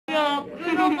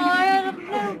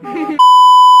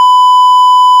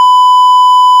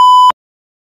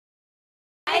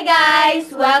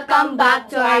Welcome back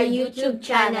to our YouTube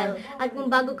channel. At kung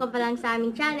bago ka pa lang sa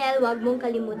aming channel, huwag mong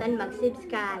kalimutan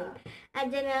mag-subscribe. At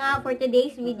dyan na nga, for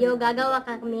today's video, gagawa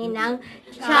kami ng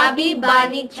Chubby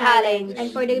Bunny Challenge.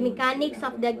 And for the mechanics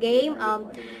of the game,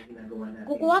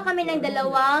 kukuha kami ng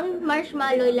dalawang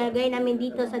marshmallow, ilagay namin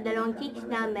dito sa dalawang cheeks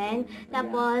namin.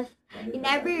 Tapos, in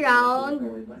every round,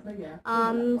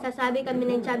 sasabi kami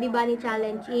ng Chubby Bunny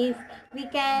Challenge. If we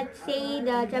can't say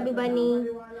the Chubby Bunny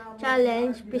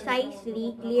Challenge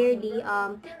precisely, clearly,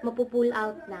 mapupull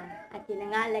out na. At yun na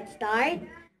nga, let's start.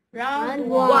 Round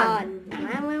 1.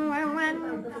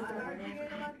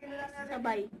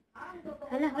 Sabay.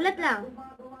 Hala, ulat lang.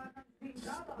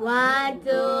 1,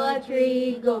 2,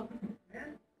 3, go.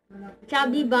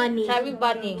 Chubby Bunny. Chubby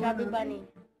Bunny. Chubby Bunny.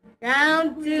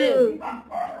 Round 2.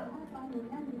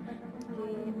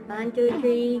 1, 2,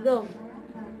 3, go.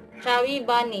 Chubby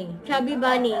Bunny. Chubby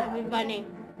Bunny. Chubby Bunny.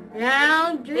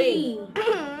 Round 3.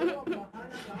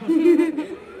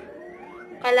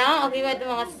 Kailangan okay ba ito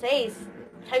mga says?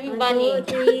 Chubby Bunny. 1,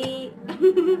 2,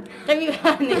 3. Chubby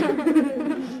Bunny.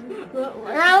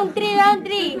 Round 3, round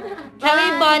 3.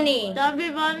 Chubby Bunny. Chubby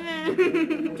Bunny.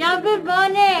 Chubby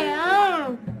Bunny.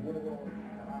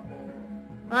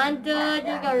 1, 2,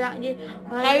 3, go.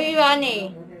 Chubby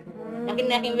Bunny.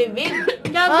 Nakin bibig.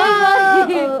 Chubby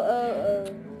Bunny.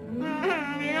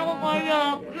 Hindi na ko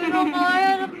kaya. Hindi na ko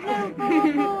kaya.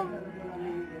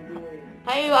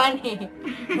 Chubby Bunny.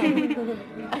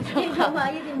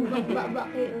 Kabayad yung bakbak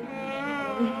eh.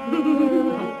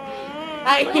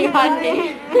 Chubby Bunny.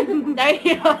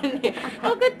 Chubby Bunny.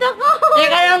 Agad ako.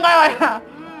 Teka lang kayo.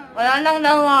 Wala lang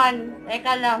naman.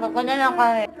 Teka lang. Kukuha lang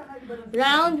kami.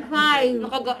 Round 5.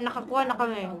 Nakakuha na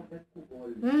kami.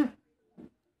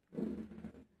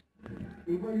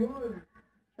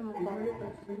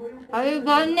 Chubby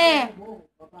Bunny.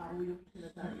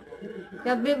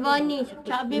 Chubby Bunny.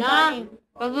 Chubby Bunny.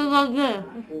 Chubby Bunny.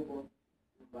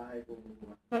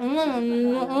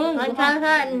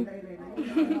 Mansasan.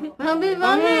 Chubby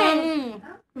Bunny.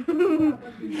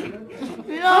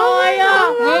 Pinakaya.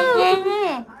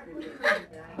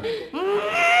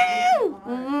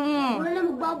 Wala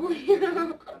magbaboy.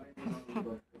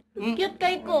 Cute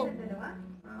kay ko.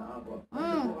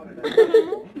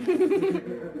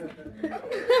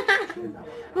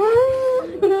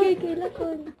 Okay,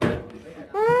 lakon.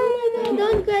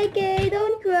 Don't cry, Kaye.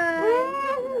 Don't cry.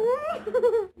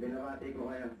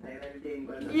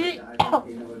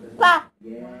 Pa!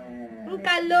 Ang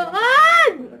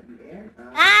kaloan!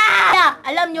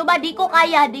 Alam nyo ba, di ko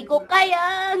kaya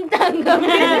ang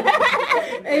tanggapin.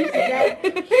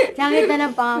 Sangit na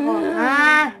ng pangako.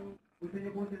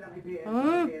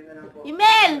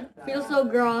 Emil! Feels so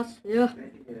gross. Yeah.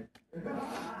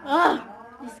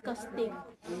 Disgusting.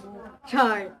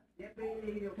 Char.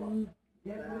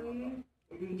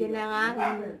 Diyan na nga.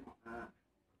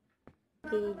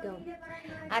 Okay, go.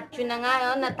 At yun na nga,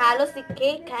 no, natalo si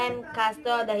Kaye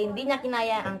Castro dahil hindi niya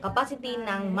kinaya ang capacity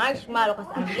ng marshmallow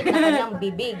kasi ang liit na kanyang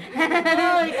bibig.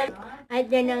 At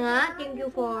yan na nga. Thank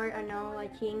you for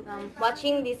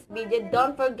Watching this video.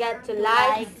 Don't forget to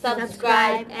like,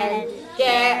 subscribe, and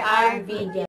share our video.